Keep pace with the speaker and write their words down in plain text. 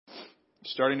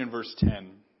starting in verse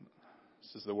 10.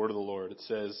 This is the word of the Lord. It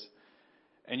says,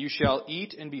 "And you shall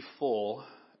eat and be full,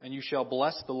 and you shall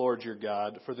bless the Lord your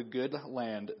God for the good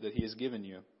land that he has given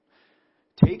you.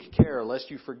 Take care lest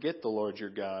you forget the Lord your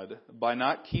God by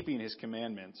not keeping his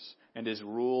commandments and his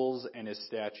rules and his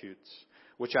statutes,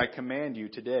 which I command you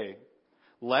today.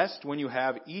 Lest when you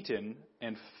have eaten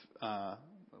and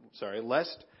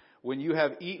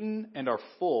are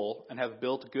full and have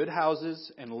built good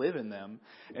houses and live in them,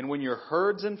 and when your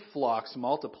herds and flocks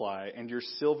multiply and your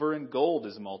silver and gold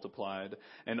is multiplied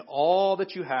and all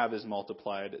that you have is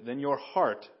multiplied, then your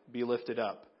heart be lifted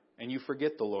up and you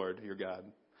forget the Lord your God,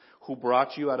 who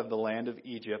brought you out of the land of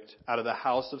Egypt, out of the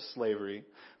house of slavery,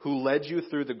 who led you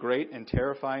through the great and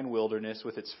terrifying wilderness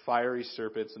with its fiery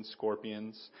serpents and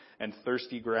scorpions and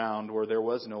thirsty ground where there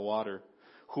was no water,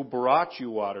 who brought you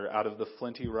water out of the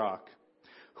flinty rock,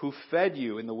 who fed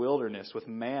you in the wilderness with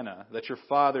manna that your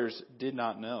fathers did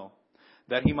not know,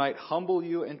 that he might humble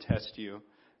you and test you,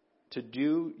 to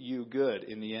do you good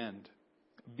in the end.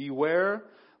 Beware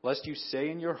lest you say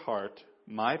in your heart,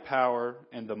 my power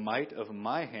and the might of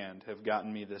my hand have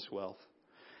gotten me this wealth.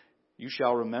 You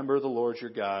shall remember the Lord your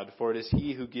God, for it is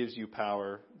he who gives you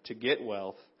power to get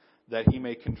wealth, that he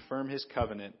may confirm his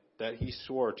covenant that he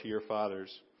swore to your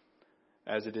fathers,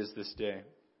 as it is this day.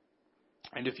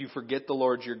 And if you forget the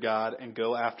Lord your God and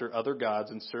go after other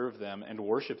gods and serve them and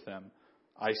worship them,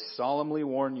 I solemnly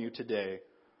warn you today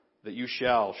that you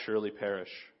shall surely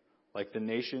perish. Like the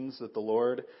nations that the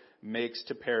Lord makes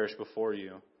to perish before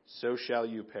you, so shall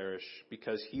you perish,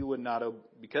 because you would not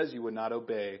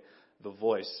obey the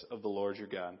voice of the Lord your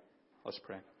God." Let's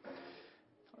pray.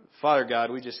 Father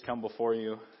God, we just come before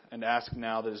you and ask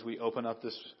now that as we open up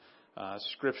this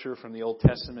scripture from the Old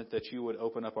Testament, that you would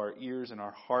open up our ears and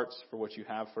our hearts for what you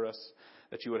have for us,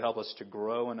 that you would help us to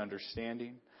grow in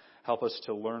understanding, help us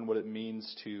to learn what it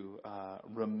means to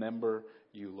remember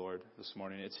you, Lord, this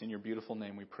morning. It's in your beautiful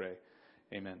name we pray.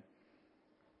 Amen.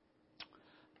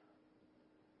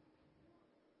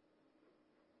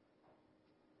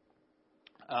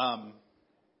 I'm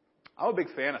a big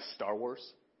fan of Star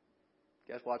Wars.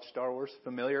 You guys watch Star Wars?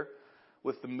 Familiar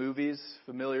with the movies?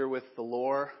 Familiar with the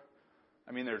lore?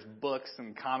 I mean, there's books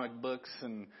and comic books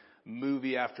and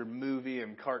movie after movie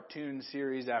and cartoon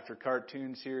series after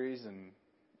cartoon series. And,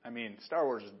 I mean, Star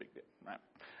Wars is a big deal, right?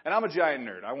 And I'm a giant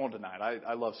nerd. I won't deny it.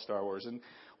 I love Star Wars. And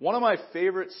one of my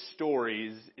favorite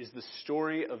stories is the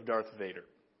story of Darth Vader.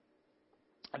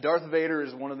 Darth Vader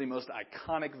is one of the most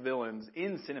iconic villains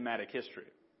in cinematic history.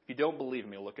 If you don't believe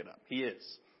me, look it up. He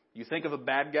is. You think of a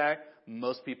bad guy,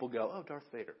 most people go, oh, Darth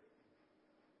Vader.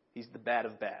 He's the bad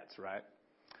of bads, right?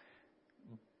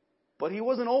 But he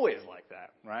wasn't always like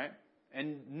that, right?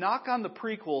 And knock on the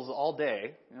prequels all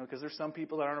day, because there's some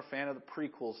people that aren't a fan of the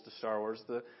prequels to Star Wars,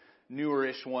 the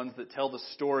newer-ish ones that tell the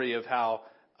story of how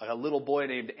a little boy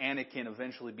named Anakin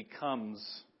eventually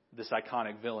becomes this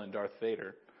iconic villain, Darth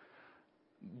Vader.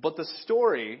 But the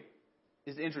story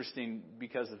is interesting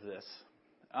because of this.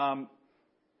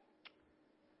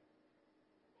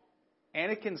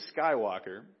 Anakin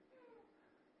Skywalker,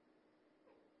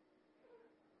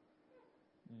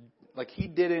 he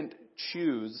didn't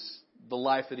choose the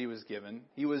life that he was given.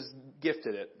 He was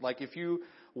gifted it. Like if you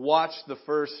watch the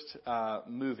first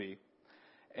movie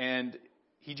and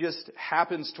he just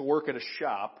happens to work at a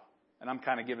shop, and I'm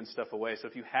kind of giving stuff away, so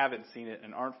if you haven't seen it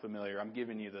and aren't familiar, I'm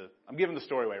giving the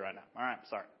story away right now. All right,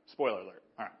 sorry. Spoiler alert.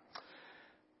 All right.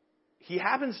 He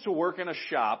happens to work in a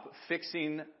shop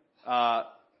fixing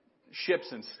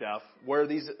ships and stuff where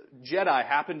these Jedi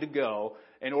happen to go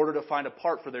in order to find a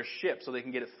part for their ship so they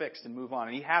can get it fixed and move on.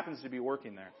 And he happens to be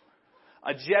working there.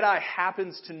 A Jedi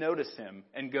happens to notice him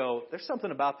and go, there's something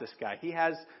about this guy. He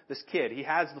has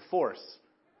the Force,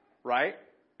 right?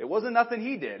 It wasn't nothing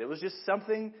he did. It was just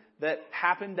something that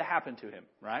happened to happen to him,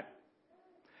 right?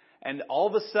 And all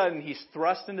of a sudden, he's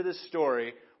thrust into this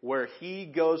story where he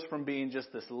goes from being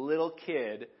just this little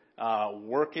kid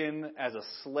working as a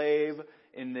slave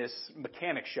in this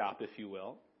mechanic shop, if you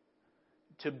will,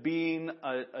 to being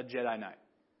a Jedi Knight.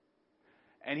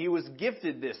 And he was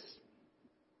gifted this,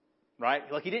 right?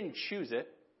 Like he didn't choose it.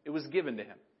 It was given to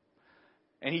him.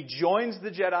 And he joins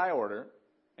the Jedi Order,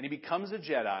 and he becomes a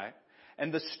Jedi.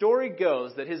 And the story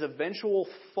goes that his eventual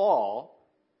fall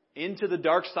into the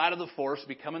dark side of the Force,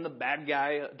 becoming the bad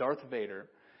guy, Darth Vader,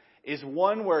 is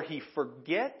one where he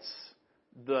forgets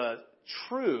the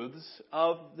truths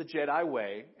of the Jedi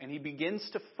way, and he begins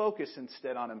to focus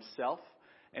instead on himself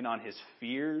and on his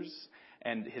fears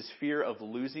and his fear of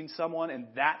losing someone, and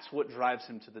that's what drives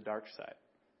him to the dark side,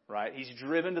 right? He's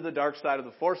driven to the dark side of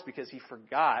the Force because he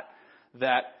forgot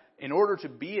that in order to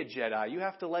be a Jedi, you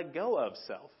have to let go of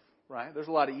self, right? There's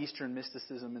a lot of Eastern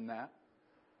mysticism in that.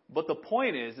 But the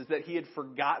point is that he had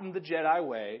forgotten the Jedi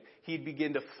way. He'd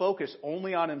begin to focus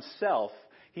only on himself.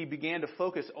 He began to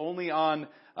focus only on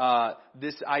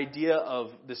this idea of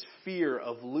this fear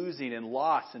of losing and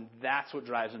loss, and that's what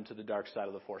drives him to the dark side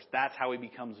of the Force. That's how he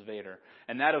becomes Vader.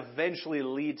 And that eventually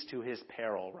leads to his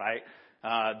peril, right?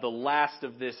 The last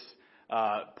of this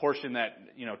portion that,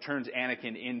 turns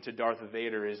Anakin into Darth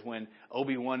Vader is when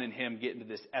Obi-Wan and him get into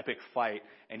this epic fight,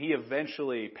 and he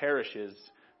eventually perishes,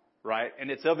 right? And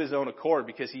it's of his own accord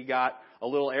because he got a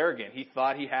little arrogant. He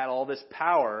thought he had all this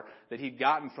power that he'd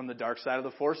gotten from the dark side of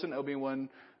the Force, and Obi-Wan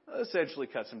essentially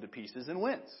cuts him to pieces and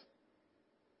wins.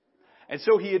 And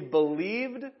so he had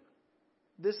believed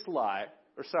this lie,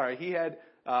 he had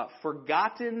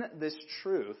forgotten this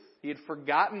truth. He had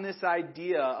forgotten this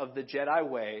idea of the Jedi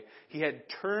way. He had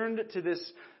turned to this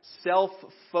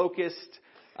self-focused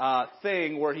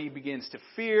thing where he begins to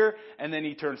fear, and then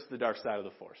he turns to the dark side of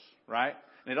the Force, right?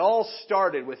 And it all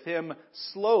started with him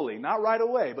slowly, not right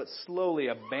away, but slowly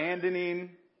abandoning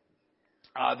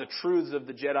the truths of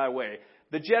the Jedi way.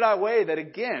 The Jedi way that,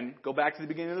 again, go back to the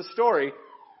beginning of the story,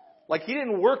 like he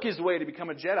didn't work his way to become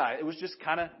a Jedi. It was just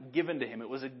kind of given to him. It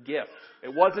was a gift.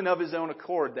 It wasn't of his own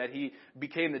accord that he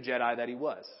became the Jedi that he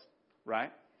was,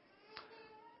 right?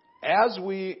 As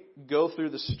we go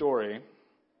through the story,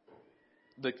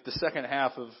 the second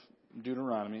half of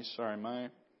Deuteronomy,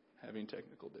 having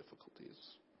technical difficulties.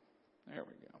 There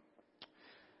we go.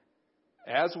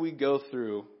 As we go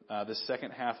through the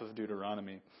second half of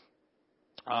Deuteronomy,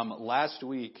 last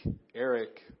week,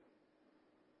 Eric,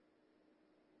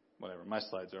 my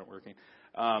slides aren't working.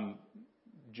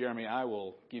 Jeremy, I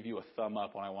will give you a thumb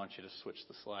up when I want you to switch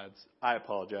the slides. I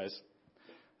apologize.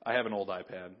 I have an old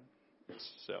iPad,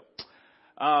 so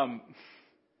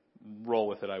roll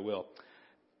with it, I will.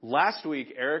 Last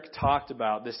week, Eric talked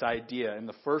about this idea in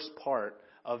the first part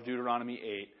of Deuteronomy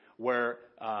 8, where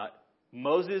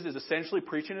Moses is essentially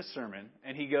preaching a sermon,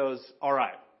 and he goes, all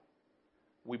right,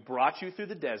 we brought you through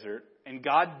the desert, and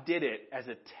God did it as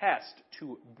a test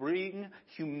to bring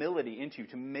humility into you,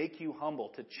 to make you humble,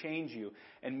 to change you,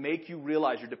 and make you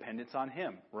realize your dependence on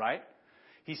Him, right?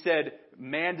 He said,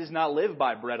 man does not live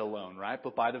by bread alone, right,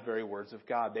 but by the very words of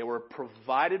God. They were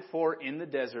provided for in the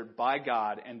desert by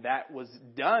God, and that was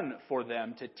done for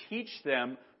them to teach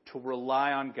them to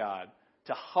rely on God,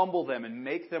 to humble them and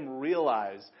make them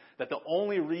realize that the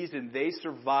only reason they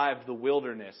survived the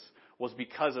wilderness was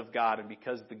because of God and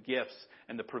because the gifts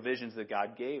and the provisions that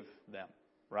God gave them,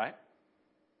 right?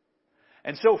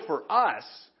 And so for us,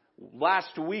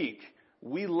 last week,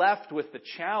 we left with the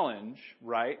challenge,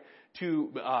 right,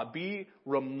 to be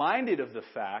reminded of the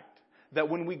fact that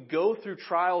when we go through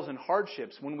trials and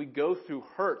hardships, when we go through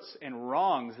hurts and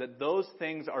wrongs, that those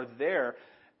things are there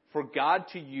for God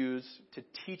to use to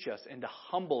teach us and to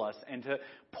humble us and to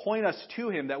point us to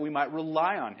Him that we might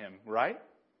rely on Him, right?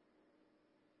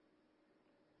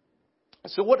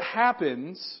 So what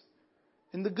happens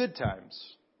in the good times?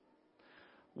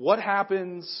 What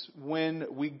happens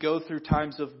when we go through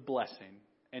times of blessing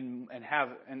and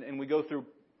we go through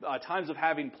times of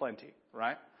having plenty,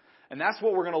 right? And that's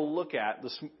what we're going to look at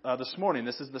this morning.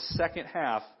 This is the second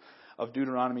half of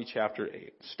Deuteronomy chapter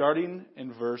 8, starting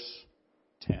in verse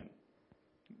 10.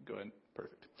 Go ahead.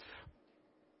 Perfect.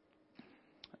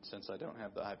 Since I don't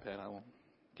have the iPad, I will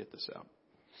get this out.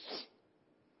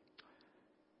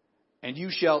 And you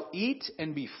shall eat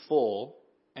and be full,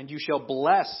 and you shall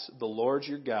bless the Lord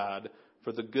your God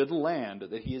for the good land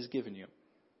that He has given you.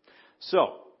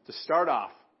 So, to start off,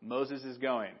 Moses is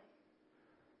going,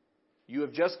 you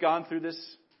have just gone through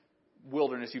this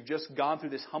wilderness. You've just gone through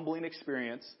this humbling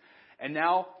experience. And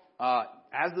now,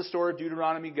 as the story of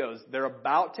Deuteronomy goes, they're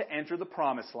about to enter the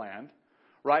promised land.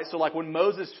 Right? So like when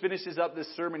Moses finishes up this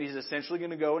sermon, he's essentially going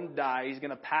to go and die. He's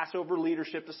going to pass over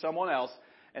leadership to someone else.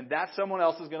 And that someone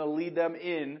else is going to lead them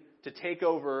in to take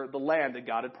over the land that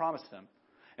God had promised them.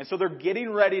 And so they're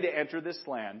getting ready to enter this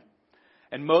land.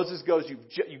 And Moses goes,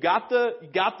 you got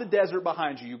the desert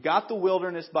behind you. You've got the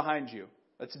wilderness behind you.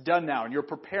 That's done now. And you're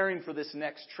preparing for this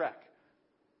next trek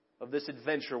of this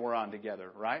adventure we're on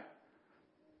together, right?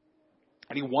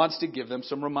 And he wants to give them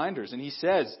some reminders. And he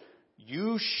says,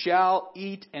 you shall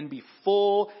eat and be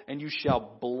full, and you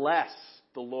shall bless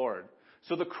the Lord.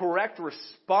 So the correct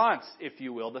response, if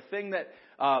you will, the thing that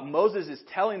Moses is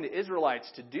telling the Israelites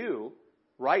to do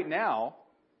right now,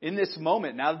 in this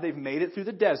moment, now that they've made it through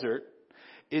the desert,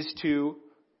 is to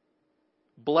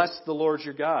bless the Lord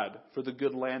your God for the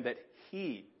good land that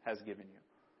He has given you.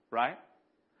 Right?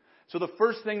 So the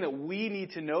first thing that we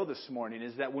need to know this morning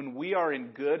is that when we are in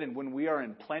good and when we are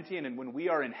in plenty and when we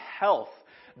are in health,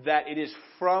 that it is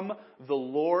from the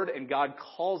Lord, and God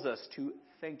calls us to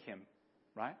thank Him,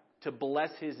 right? To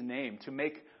bless His name, to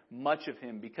make much of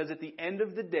Him. Because at the end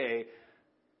of the day,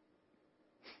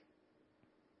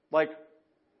 I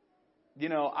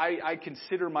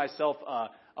consider myself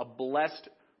a blessed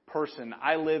person.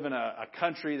 I live in a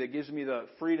country that gives me the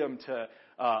freedom to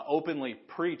openly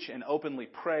preach and openly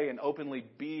pray and openly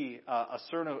be a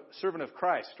servant of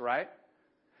Christ, right?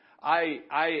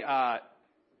 I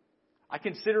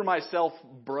consider myself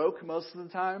broke most of the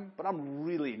time, but I'm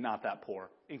really not that poor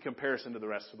in comparison to the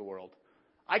rest of the world.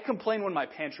 I complain when my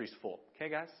pantry's full. Okay,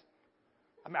 guys?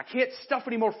 I mean, I can't stuff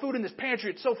any more food in this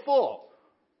pantry. It's so full.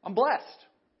 I'm blessed.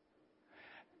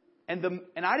 And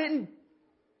I didn't,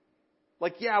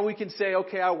 we can say,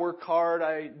 okay, I work hard,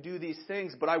 I do these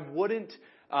things, but I wouldn't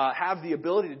have the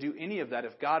ability to do any of that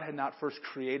if God had not first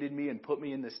created me and put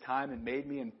me in this time and made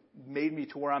me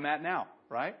to where I'm at now,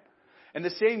 right? And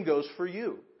the same goes for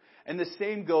you. And the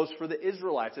same goes for the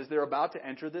Israelites. As they're about to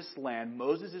enter this land,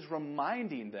 Moses is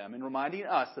reminding them and reminding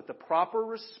us that the proper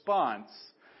response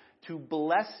to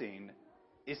blessing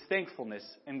is thankfulness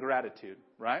and gratitude,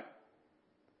 right?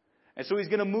 And so he's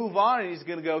going to move on and he's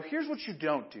going to go, here's what you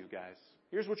don't do, guys.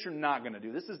 Here's what you're not going to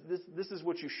do. This is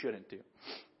what you shouldn't do.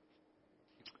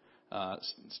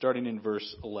 Starting in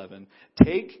verse 11.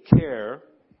 Take care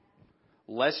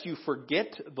lest you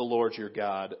forget the Lord your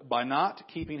God by not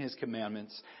keeping His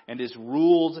commandments and His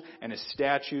rules and His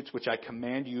statutes, which I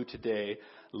command you today,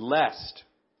 lest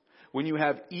when you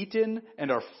have eaten and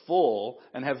are full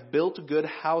and have built good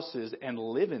houses and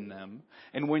live in them,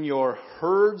 and when your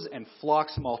herds and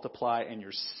flocks multiply and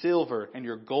your silver and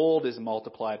your gold is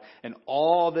multiplied and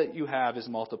all that you have is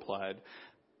multiplied,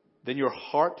 then your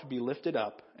heart be lifted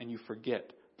up and you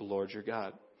forget the Lord your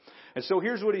God. And so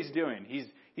here's what he's doing.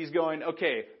 He's going,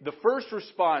 okay, the first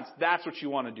response, that's what you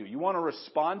want to do. You want to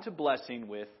respond to blessing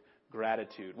with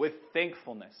gratitude, with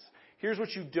thankfulness. Here's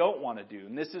what you don't want to do.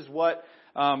 And this is what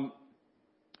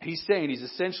he's saying. He's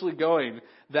essentially going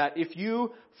that if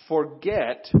you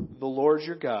forget the Lord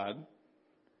your God,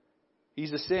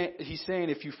 he's saying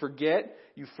if you forget,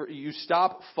 you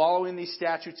stop following these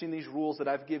statutes and these rules that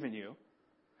I've given you.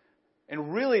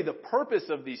 And really the purpose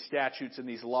of these statutes and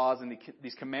these laws and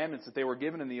these commandments that they were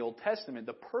given in the Old Testament,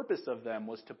 the purpose of them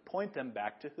was to point them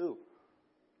back to who?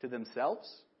 To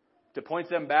themselves? To point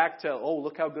them back to, oh,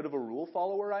 look how good of a rule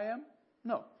follower I am?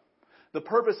 No. The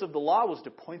purpose of the law was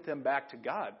to point them back to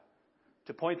God,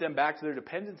 to point them back to their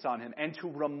dependence on Him, and to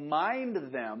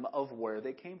remind them of where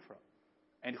they came from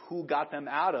and who got them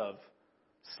out of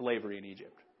slavery in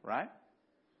Egypt, right?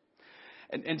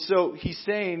 And so he's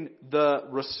saying the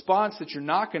response that you're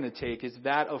not going to take is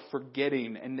that of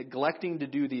forgetting and neglecting to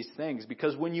do these things.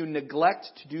 Because when you neglect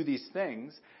to do these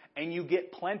things and you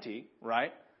get plenty,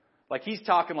 right? Like he's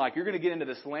talking like you're going to get into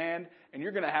this land and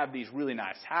you're going to have these really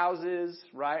nice houses,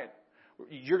 right?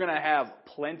 You're going to have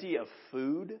plenty of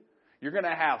food. You're going to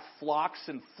have flocks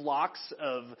and flocks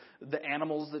of the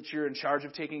animals that you're in charge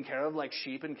of taking care of, like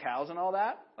sheep and cows and all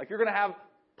that. Like you're going to have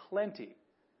plenty.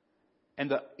 And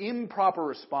the improper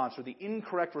response or the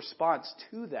incorrect response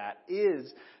to that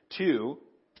is to,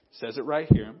 says it right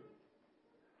here,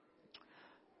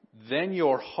 then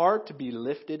your heart be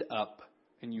lifted up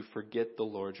and you forget the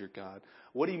Lord your God.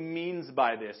 What he means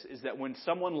by this is that when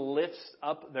someone lifts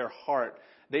up their heart,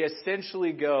 they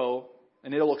essentially go,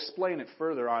 and it'll explain it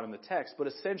further on in the text, but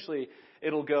essentially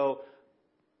it'll go,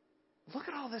 look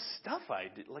at all this stuff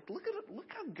I did. Like, look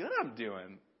how good I'm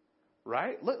doing.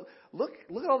 Right? Look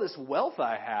at all this wealth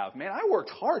I have. Man, I worked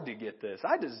hard to get this.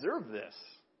 I deserve this.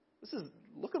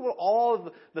 Look at all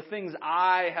of the things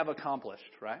I have accomplished,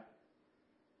 right?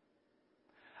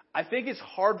 I think it's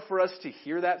hard for us to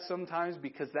hear that sometimes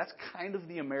because that's kind of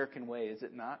the American way, is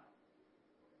it not?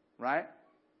 Right?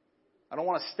 I don't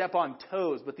want to step on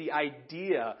toes, but the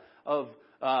idea of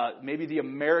maybe the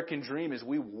American dream is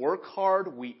we work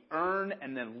hard, we earn,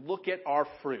 and then look at our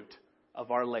fruit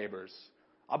of our labors.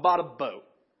 I bought a boat.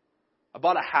 I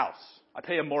bought a house. I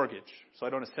pay a mortgage, so I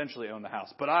don't essentially own the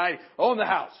house. But I own the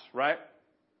house, right?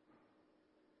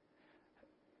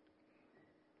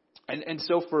 And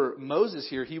so for Moses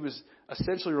here, he was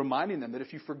essentially reminding them that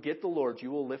if you forget the Lord,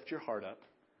 you will lift your heart up.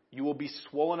 You will be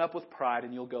swollen up with pride,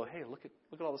 and you'll go, hey, look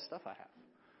at all the stuff I have.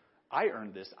 I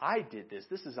earned this. I did this.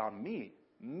 This is on me.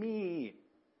 Me.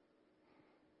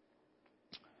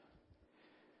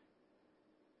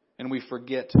 And we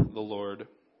forget the Lord.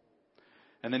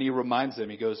 And then he reminds them,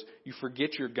 he goes, you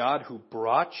forget your God who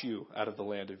brought you out of the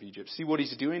land of Egypt. See, what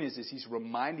he's doing is he's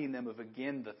reminding them of,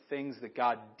 again, the things that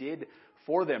God did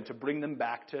for them to bring them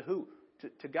back to who?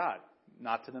 To God,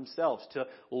 not to themselves, to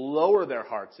lower their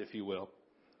hearts, if you will.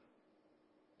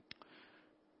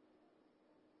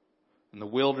 In the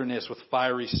wilderness with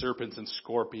fiery serpents and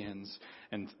scorpions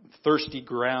and thirsty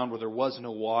ground where there was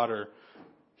no water,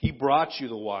 he brought you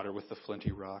the water with the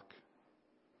flinty rock.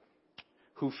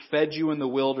 Who fed you in the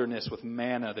wilderness with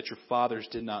manna that your fathers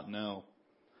did not know,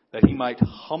 that he might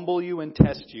humble you and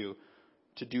test you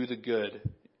to do the good,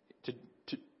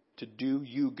 to do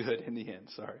you good in the end.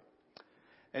 Sorry.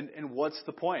 And what's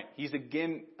the point? He's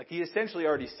again, like he essentially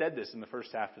already said this in the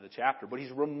first half of the chapter, but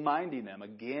he's reminding them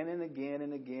again and again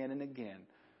and again and again.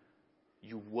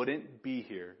 You wouldn't be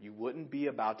here. You wouldn't be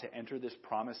about to enter this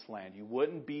promised land. You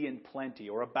wouldn't be in plenty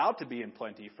or about to be in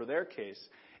plenty for their case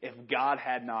if God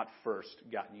had not first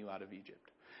gotten you out of Egypt.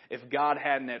 If God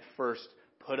hadn't at first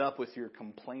put up with your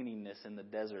complainingness in the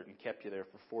desert and kept you there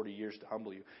for 40 years to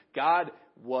humble you. God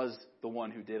was the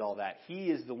one who did all that. He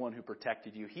is the one who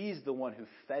protected you. He's the one who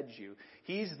fed you.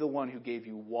 He's the one who gave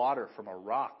you water from a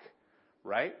rock,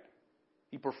 right?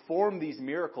 He performed these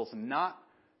miracles not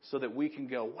so that we can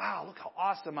go, wow, look how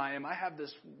awesome I am. I have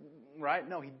this, right?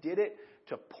 No, he did it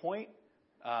to point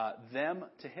them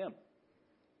to him.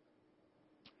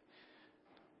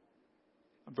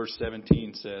 Verse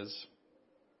 17 says,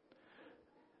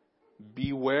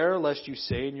 beware lest you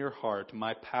say in your heart,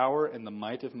 my power and the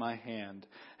might of my hand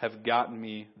have gotten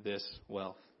me this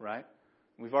wealth, right?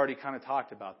 We've already kind of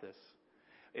talked about this.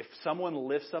 If someone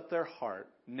lifts up their heart,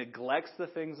 neglects the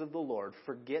things of the Lord,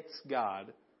 forgets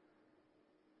God,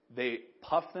 they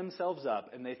puff themselves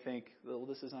up and they think, well,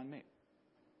 this is on me.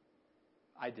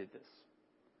 I did this.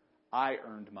 I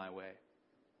earned my way.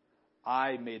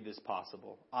 I made this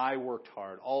possible. I worked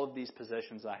hard. All of these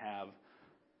possessions I have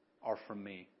are from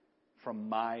me, from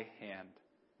my hand,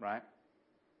 right?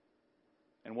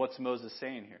 And what's Moses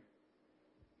saying here?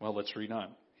 Well, let's read on.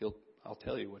 I'll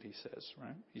tell you what he says,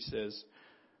 right? He says,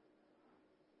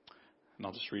 and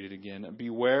I'll just read it again.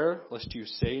 Beware lest you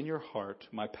say in your heart,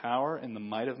 my power and the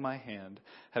might of my hand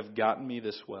have gotten me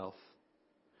this wealth.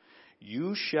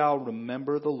 You shall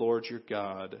remember the Lord your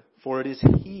God, for it is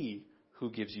he who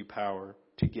gives you power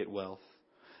to get wealth,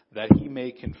 that he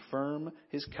may confirm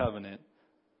his covenant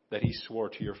that he swore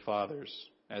to your fathers,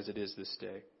 as it is this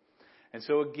day. And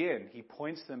so again, he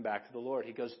points them back to the Lord.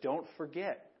 He goes, don't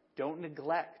forget, don't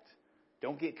neglect,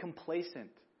 don't get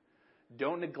complacent.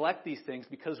 Don't neglect these things,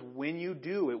 because when you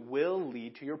do, it will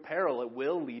lead to your peril. It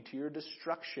will lead to your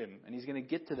destruction. And he's going to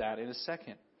get to that in a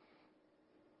second.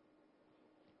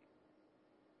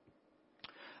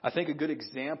 I think a good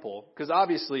example, because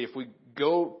obviously if we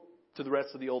go to the rest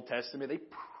of the Old Testament, they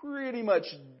pretty much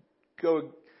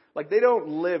go, like they don't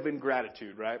live in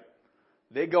gratitude, right?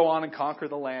 They go on and conquer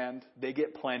the land. They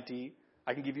get plenty.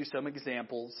 I can give you some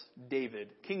examples.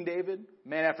 David. King David,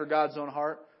 man after God's own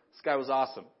heart. This guy was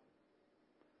awesome.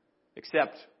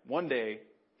 Except one day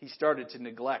he started to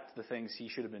neglect the things he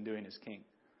should have been doing as king.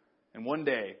 And one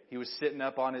day he was sitting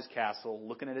up on his castle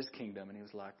looking at his kingdom and he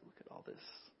was like, look at all this.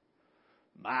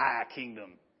 My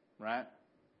kingdom, right?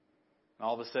 And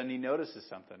all of a sudden he notices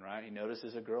something, right? He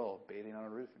notices a girl bathing on a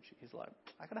roof and he's like,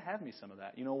 I gotta have me some of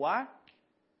that. You know why?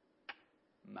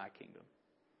 My kingdom.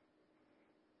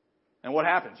 And what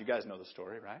happens? You guys know the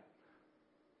story, right?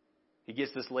 He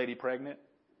gets this lady pregnant.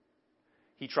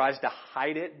 He tries to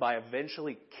hide it by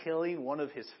eventually killing one of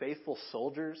his faithful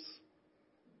soldiers.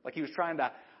 Like he was trying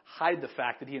to hide the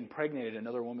fact that he impregnated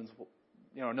another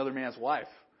man's wife.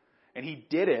 And he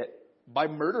did it by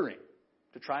murdering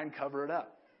to try and cover it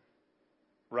up.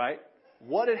 Right?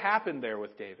 What had happened there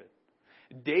with David?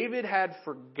 David had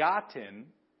forgotten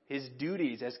his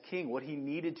duties as king, what he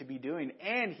needed to be doing,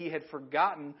 and he had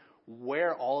forgotten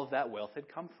where all of that wealth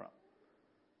had come from.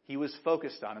 He was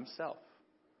focused on himself.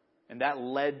 And that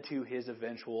led to his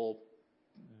eventual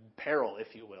peril,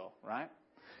 if you will, right?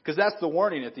 Because that's the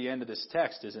warning at the end of this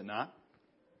text, is it not?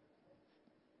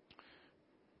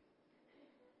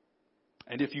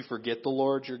 And if you forget the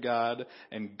Lord your God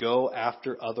and go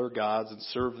after other gods and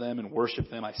serve them and worship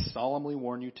them, I solemnly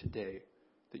warn you today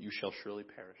that you shall surely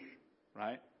perish,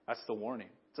 right? That's the warning.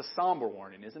 It's a somber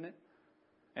warning, isn't it?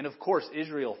 And of course,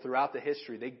 Israel, throughout the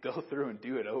history, they go through and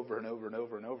do it over and over and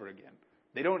over and over again.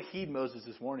 They don't heed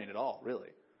Moses' warning at all, really.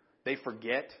 They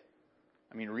forget.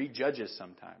 Read Judges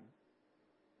sometime.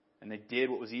 And they did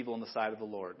what was evil in the sight of the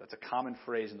Lord. That's a common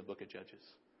phrase in the book of Judges.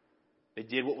 They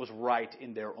did what was right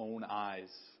in their own eyes.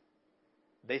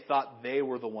 They thought they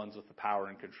were the ones with the power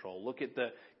and control. Look at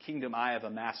the kingdom I have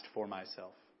amassed for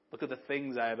myself. Look at the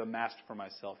things I have amassed for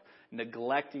myself,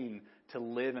 neglecting to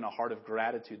live in a heart of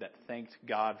gratitude that thanked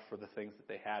God for the things that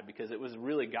they had, because it was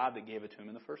really God that gave it to them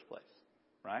in the first place,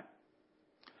 right?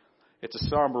 It's a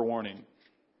somber warning.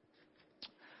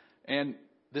 And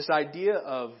this idea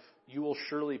of you will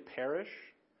surely perish,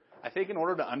 I think in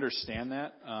order to understand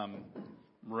that,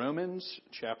 Romans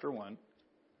chapter 1,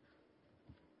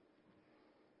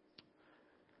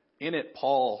 in it,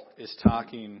 Paul is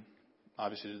talking,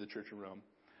 obviously, to the Church of Rome.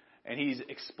 And he's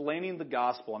explaining the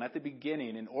gospel. And at the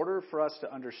beginning, in order for us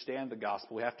to understand the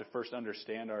gospel, we have to first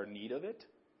understand our need of it.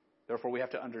 Therefore, we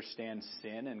have to understand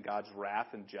sin and God's wrath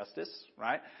and justice,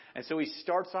 right? And so he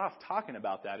starts off talking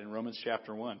about that in Romans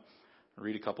chapter 1. I'll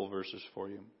read a couple verses for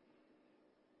you.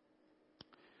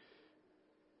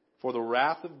 For the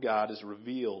wrath of God is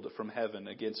revealed from heaven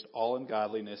against all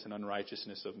ungodliness and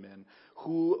unrighteousness of men,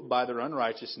 who by their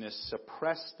unrighteousness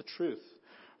suppress the truth.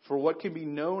 For what can be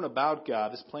known about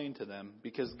God is plain to them,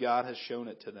 because God has shown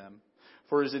it to them.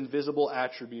 For his invisible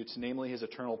attributes, namely his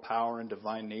eternal power and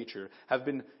divine nature, have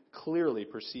been clearly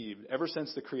perceived ever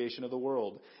since the creation of the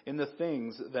world in the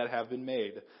things that have been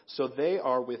made. So they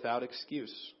are without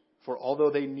excuse. For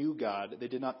although they knew God, they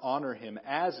did not honor him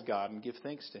as God and give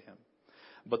thanks to him.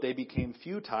 But they became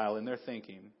futile in their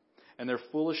thinking, and their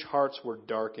foolish hearts were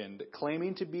darkened.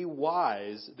 Claiming to be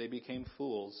wise, they became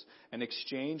fools, and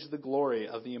exchanged the glory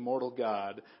of the immortal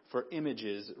God for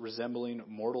images resembling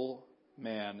mortal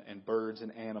man and birds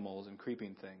and animals and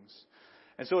creeping things.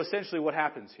 And so essentially what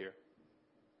happens here?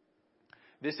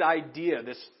 This idea,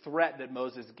 this threat that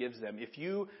Moses gives them, if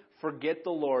you forget the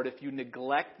Lord, if you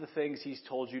neglect the things he's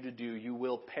told you to do, you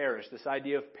will perish. This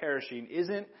idea of perishing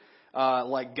isn't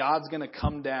like God's going to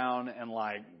come down and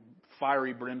like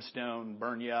fiery brimstone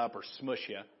burn you up or smush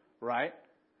you, right?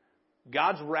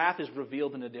 God's wrath is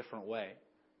revealed in a different way.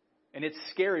 And it's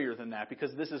scarier than that,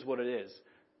 because this is what it is.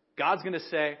 God's going to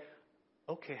say,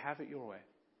 okay, have it your way.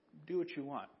 Do what you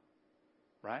want,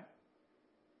 right?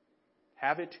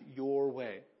 Have it your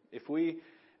way. If we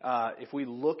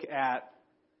look at,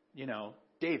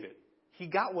 David, he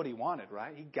got what he wanted,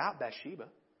 right? He got Bathsheba,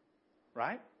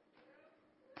 right?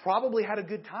 Probably had a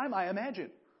good time, I imagine.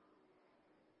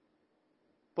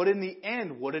 But in the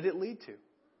end, what did it lead to?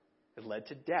 It led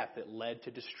to death. It led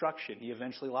to destruction. He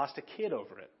eventually lost a kid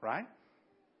over it, right?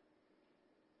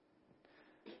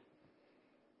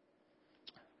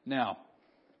 Now,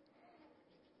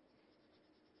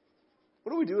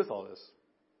 what do we do with all this,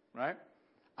 right?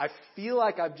 I feel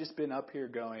like I've just been up here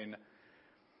going,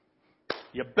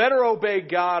 you better obey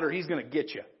God or he's going to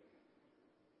get you.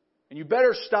 And you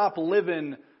better stop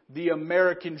living the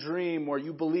American dream where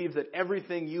you believe that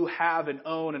everything you have and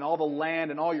own and all the land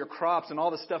and all your crops and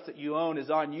all the stuff that you own is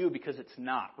on you, because it's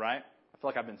not, right? I feel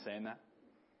like I've been saying that.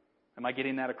 Am I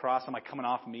getting that across? Am I coming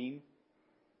off mean?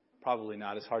 Probably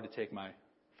not. It's hard to take my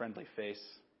friendly face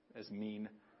as mean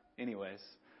anyways.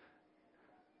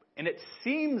 And it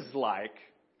seems like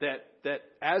that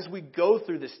as we go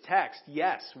through this text,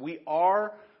 yes, we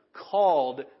are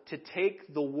called to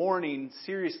take the warning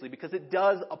seriously, because it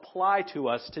does apply to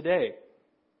us today.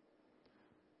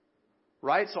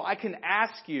 Right? So I can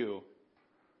ask you,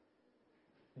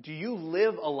 do you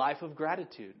live a life of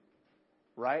gratitude?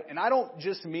 Right? And I don't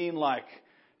just mean like,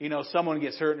 someone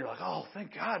gets hurt and you're like, oh,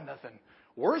 thank God nothing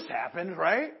worse happened,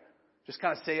 right? Just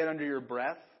kind of say it under your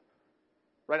breath.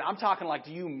 Right? I'm talking like,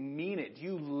 do you mean it? Do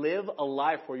you live a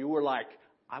life where you were like,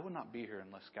 I would not be here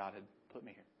unless God had put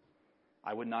me here.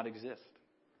 I would not exist.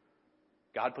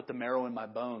 God put the marrow in my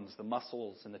bones, the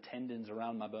muscles and the tendons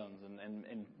around my bones,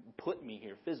 and put me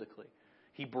here physically.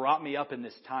 He brought me up in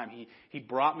this time. He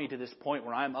brought me to this point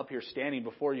where I'm up here standing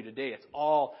before you today. It's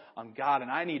all on God, and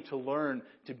I need to learn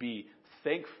to be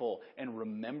thankful and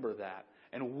remember that.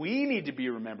 And we need to be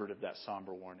remembered of that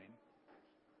somber warning.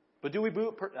 But do we do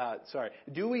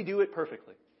it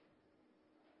perfectly?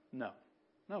 No,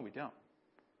 we don't.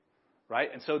 Right?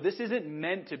 And so this isn't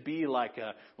meant to be like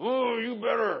you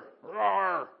better.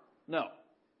 Rawr. No.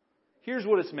 Here's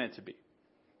what it's meant to be.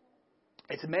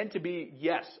 It's meant to be,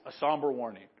 yes, a somber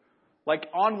warning. Like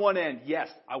on one end, yes,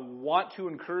 I want to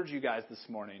encourage you guys this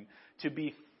morning to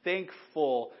be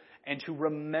thankful and to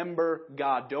remember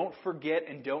God. Don't forget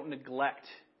and don't neglect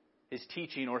his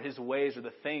teaching or his ways or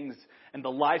the things and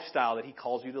the lifestyle that he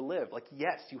calls you to live. Like,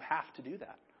 yes, you have to do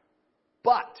that.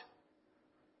 But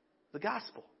the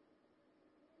gospel.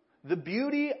 The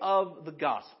beauty of the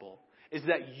gospel is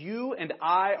that you and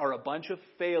I are a bunch of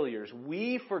failures.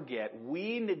 We forget,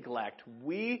 we neglect,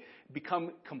 we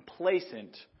become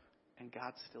complacent, and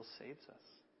God still saves us.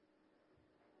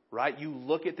 Right? You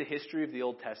look at the history of the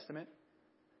Old Testament.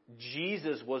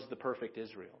 Jesus was the perfect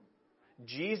Israel.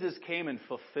 Jesus came and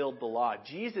fulfilled the law.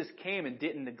 Jesus came and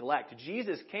didn't neglect.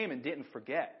 Jesus came and didn't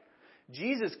forget.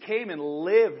 Jesus came and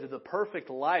lived the perfect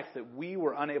life that we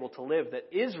were unable to live, that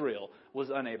Israel was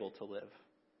unable to live.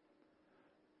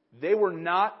 They were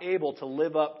not able to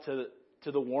live up to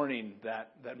the warning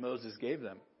that Moses gave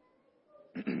them.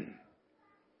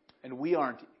 And we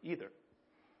aren't either.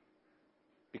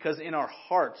 Because in our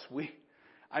hearts,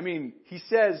 he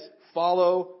says,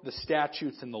 follow the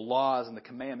statutes and the laws and the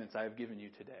commandments I have given you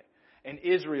today. And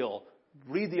Israel,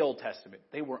 read the Old Testament,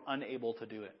 they were unable to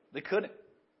do it. They couldn't.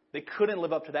 They couldn't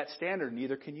live up to that standard.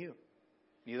 Neither can you.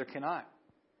 Neither can I.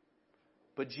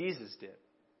 But Jesus did.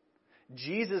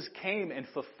 Jesus came and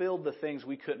fulfilled the things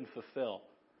we couldn't fulfill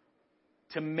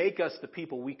to make us the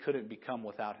people we couldn't become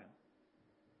without Him.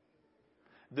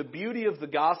 The beauty of the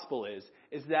gospel is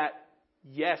that,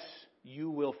 yes, you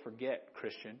will forget,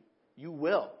 Christian. You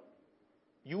will.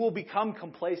 You will become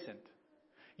complacent.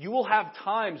 You will have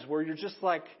times where you're just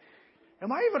like,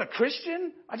 am I even a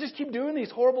Christian? I just keep doing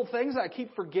these horrible things. I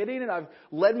keep forgetting, and I've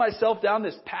led myself down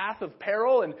this path of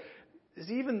peril. And is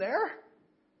He even there?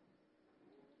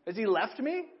 Has He left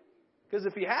me? Because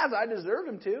if He has, I deserve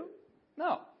Him to.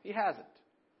 No, He hasn't.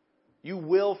 You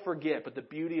will forget, but the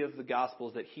beauty of the gospel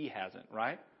is that He hasn't,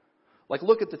 right? Like,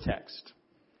 look at the text.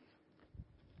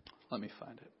 Let me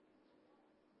find it.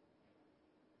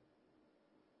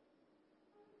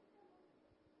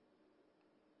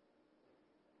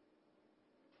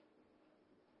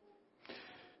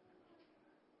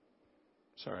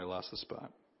 Sorry, I lost the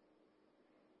spot.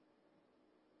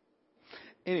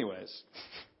 Anyways,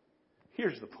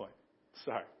 here's the point.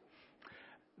 Sorry.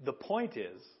 The point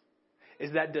is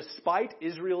that despite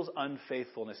Israel's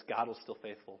unfaithfulness, God was still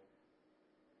faithful.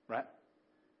 Right?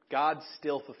 God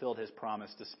still fulfilled His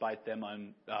promise despite them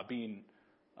being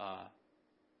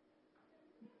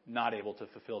not able to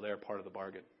fulfill their part of the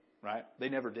bargain. Right? They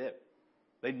never did.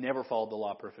 They never followed the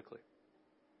law perfectly.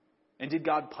 And did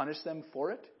God punish them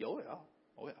for it? Oh, yeah.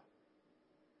 Oh, yeah.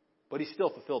 But He still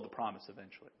fulfilled the promise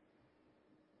eventually.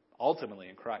 Ultimately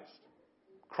in Christ.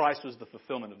 Christ was the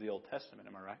fulfillment of the Old Testament,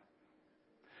 am I right?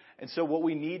 And so what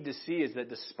we need to see is that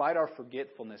despite our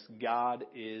forgetfulness, God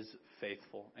is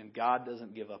faithful. And God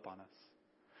doesn't give up on us.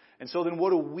 And so then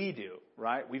what do?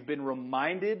 Right? We've been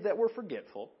reminded that we're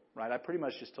forgetful. Right? I pretty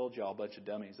much just told you all a bunch of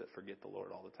dummies that forget the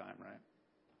Lord all the time, right?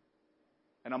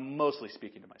 And I'm mostly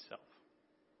speaking to myself.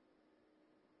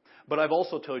 But I've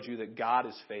also told you that God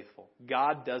is faithful.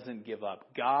 God doesn't give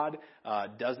up. God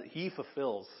He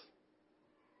fulfills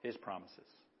His promises.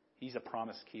 He's a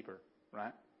promise keeper,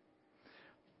 right?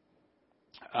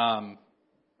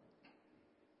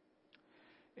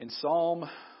 In Psalm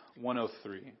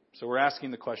 103, so we're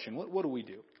asking the question, what do we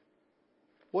do?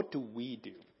 What do we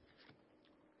do?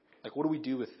 Like, what do we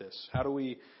do with this? How do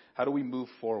we move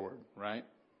forward, right?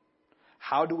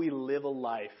 How do we live a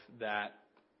life that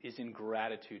is in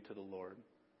gratitude to the Lord?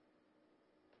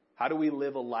 How do we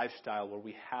live a lifestyle where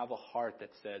we have a heart that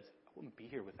says, I wouldn't be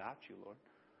here without you, Lord.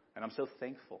 And I'm so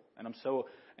thankful.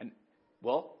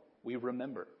 We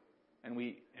remember. And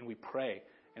we pray.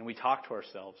 And we talk to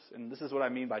ourselves. And this is what I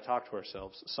mean by talk to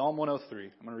ourselves. Psalm 103.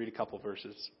 I'm going to read a couple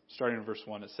verses. Starting in verse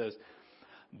 1. It says,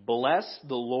 Bless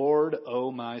the Lord,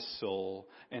 O my soul,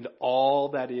 and all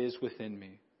that is within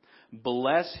me.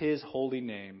 Bless His holy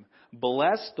name.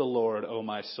 Bless the Lord, O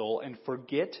my soul, and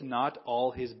forget not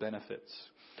all His benefits,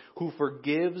 who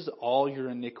forgives all your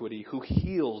iniquity, who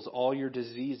heals all your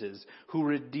diseases, who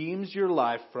redeems your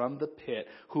life from the pit,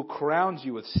 who crowns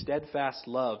you with steadfast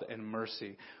love and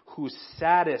mercy, who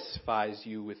satisfies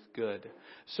you with good,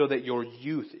 so that your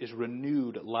youth is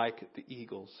renewed like the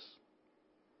eagles.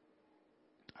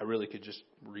 I really could just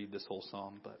read this whole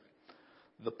psalm, but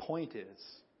the point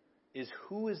is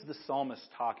who is the psalmist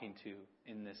talking to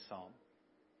in this psalm?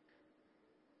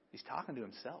 He's talking to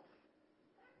himself.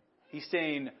 He's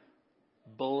saying,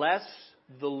 bless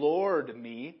the Lord,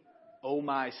 me, O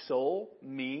my soul,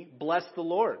 me, bless the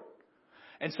Lord.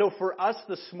 And so for us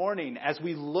this morning, as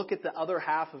we look at the other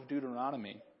half of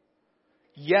Deuteronomy,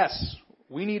 yes,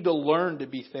 we need to learn to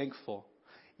be thankful.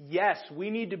 Yes, we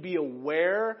need to be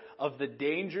aware of the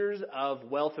dangers of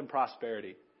wealth and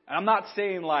prosperity. And I'm not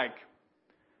saying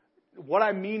what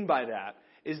I mean by that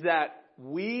is that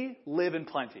we live in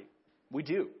plenty. We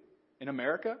do. In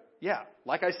America, yeah.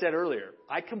 Like I said earlier,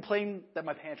 I complain that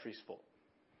my pantry's full.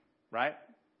 Right?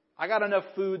 I got enough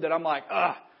food that I'm like,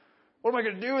 what am I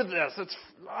going to do with this?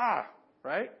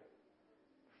 Right?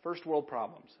 First world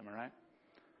problems, am I right?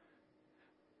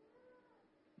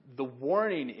 The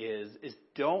warning is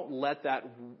don't let that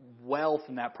wealth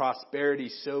and that prosperity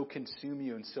so consume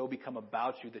you and so become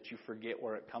about you that you forget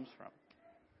where it comes from.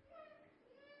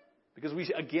 Because we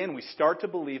start to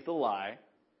believe the lie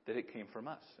that it came from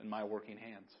us and my working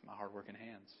hands, my hard-working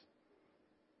hands.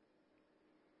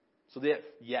 So that,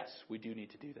 yes, we do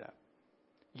need to do that.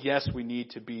 Yes, we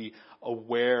need to be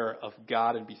aware of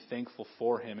God and be thankful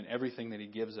for Him and everything that He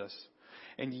gives us.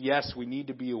 And yes, we need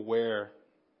to be aware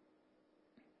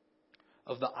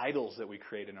of the idols that we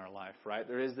create in our life, right?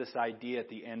 There is this idea at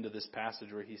the end of this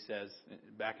passage where he says,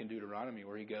 back in Deuteronomy,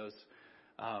 where he goes,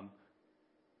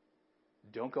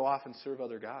 don't go off and serve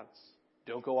other gods.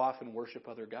 Don't go off and worship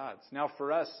other gods. Now,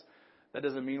 for us, that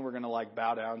doesn't mean we're going to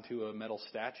bow down to a metal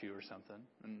statue or something.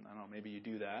 And I don't know, maybe you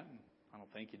do that. I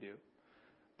don't think you do.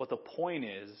 But the point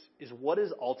is what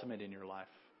is ultimate in your life?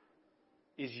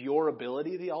 Is your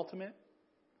ability the ultimate?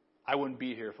 I wouldn't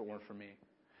be here if it weren't for me.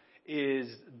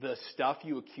 Is the stuff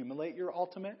you accumulate your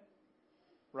ultimate?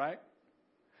 Right?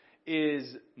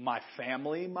 Is my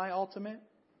family my ultimate?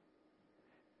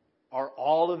 Are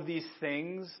all of these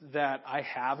things that I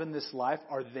have in this life,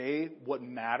 are they what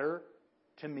matter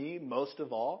to me most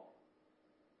of all?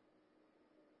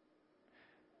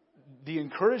 The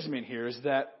encouragement here is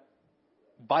that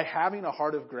by having a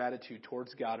heart of gratitude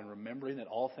towards God and remembering that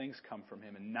all things come from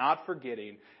Him and not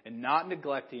forgetting and not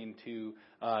neglecting to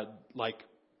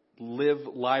live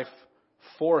life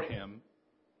for Him,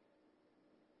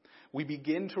 we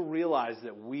begin to realize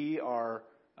that we are,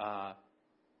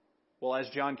 as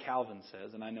John Calvin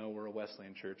says, and I know we're a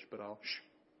Wesleyan church, but I'll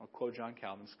quote John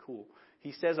Calvin, it's cool.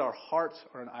 He says our hearts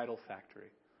are an idol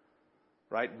factory,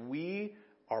 right? We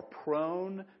are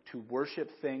prone to worship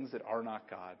things that are not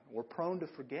God. We're prone to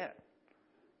forget.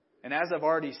 And as I've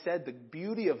already said, the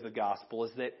beauty of the gospel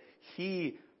is that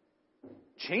He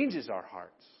changes our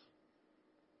hearts.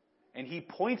 And He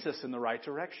points us in the right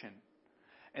direction.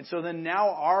 And so then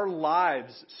now our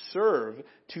lives serve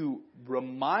to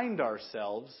remind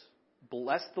ourselves,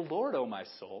 bless the Lord, O my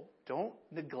soul. Don't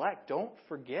neglect, don't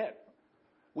forget.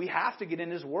 We have to get in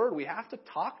His Word. We have to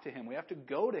talk to Him. We have to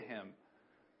go to Him.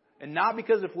 And not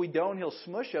because if we don't, He'll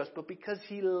smush us, but because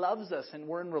He loves us and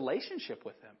we're in relationship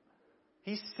with Him.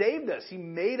 He saved us. He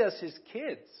made us His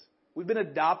kids. We've been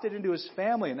adopted into His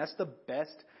family, and that's the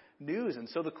best news. And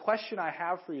so the question I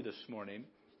have for you this morning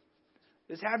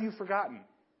is, have you forgotten?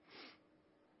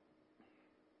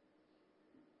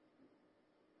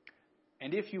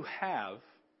 And if you have,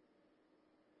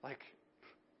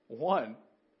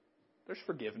 there's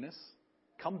forgiveness.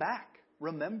 Come back.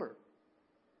 Remember.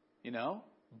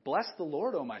 Bless the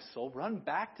Lord, O my soul. Run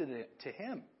back to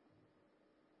Him.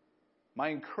 My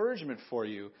encouragement for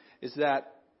you is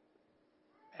that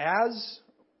as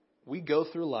we go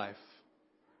through life,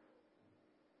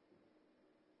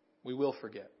 we will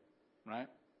forget, right?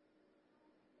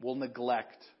 We'll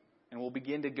neglect, and we'll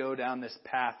begin to go down this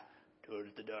path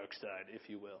towards the dark side, if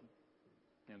you will.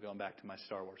 Going back to my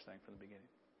Star Wars thing from the beginning.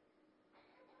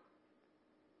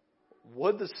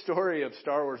 Would the story of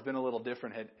Star Wars been a little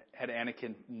different had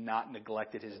Anakin not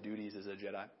neglected his duties as a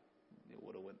Jedi? It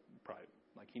would have probably,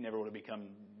 he never would have become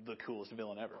the coolest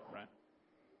villain ever, right?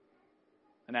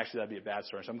 And actually, that'd be a bad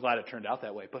story. So I'm glad it turned out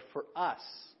that way. But for us,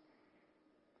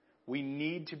 we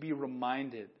need to be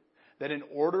reminded that in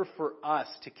order for us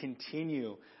to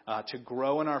continue to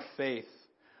grow in our faith,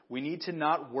 we need to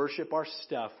not worship our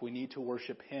stuff. We need to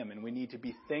worship Him. And we need to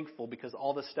be thankful because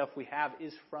all the stuff we have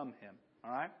is from Him.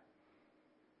 All right?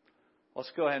 Let's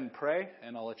go ahead and pray,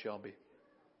 and I'll let you all be.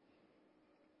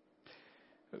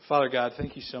 Father God,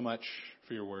 thank you so much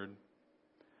for your word.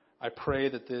 I pray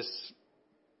that this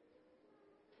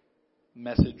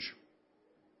message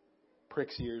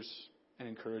pricks ears and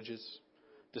encourages,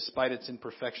 despite its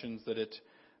imperfections, that it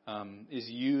is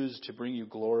used to bring you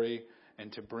glory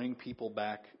and to bring people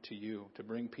back to you, to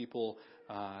bring people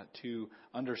to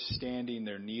understanding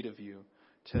their need of you,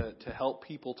 to help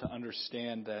people to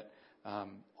understand that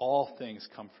all things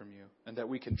come from you, and that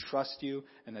we can trust you,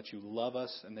 and that you love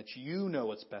us, and that you know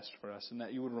what's best for us, and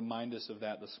that you would remind us of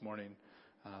that this morning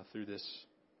through this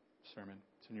sermon.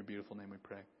 It's in your beautiful name we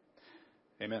pray.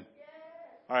 Amen.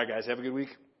 All right, guys, have a good week.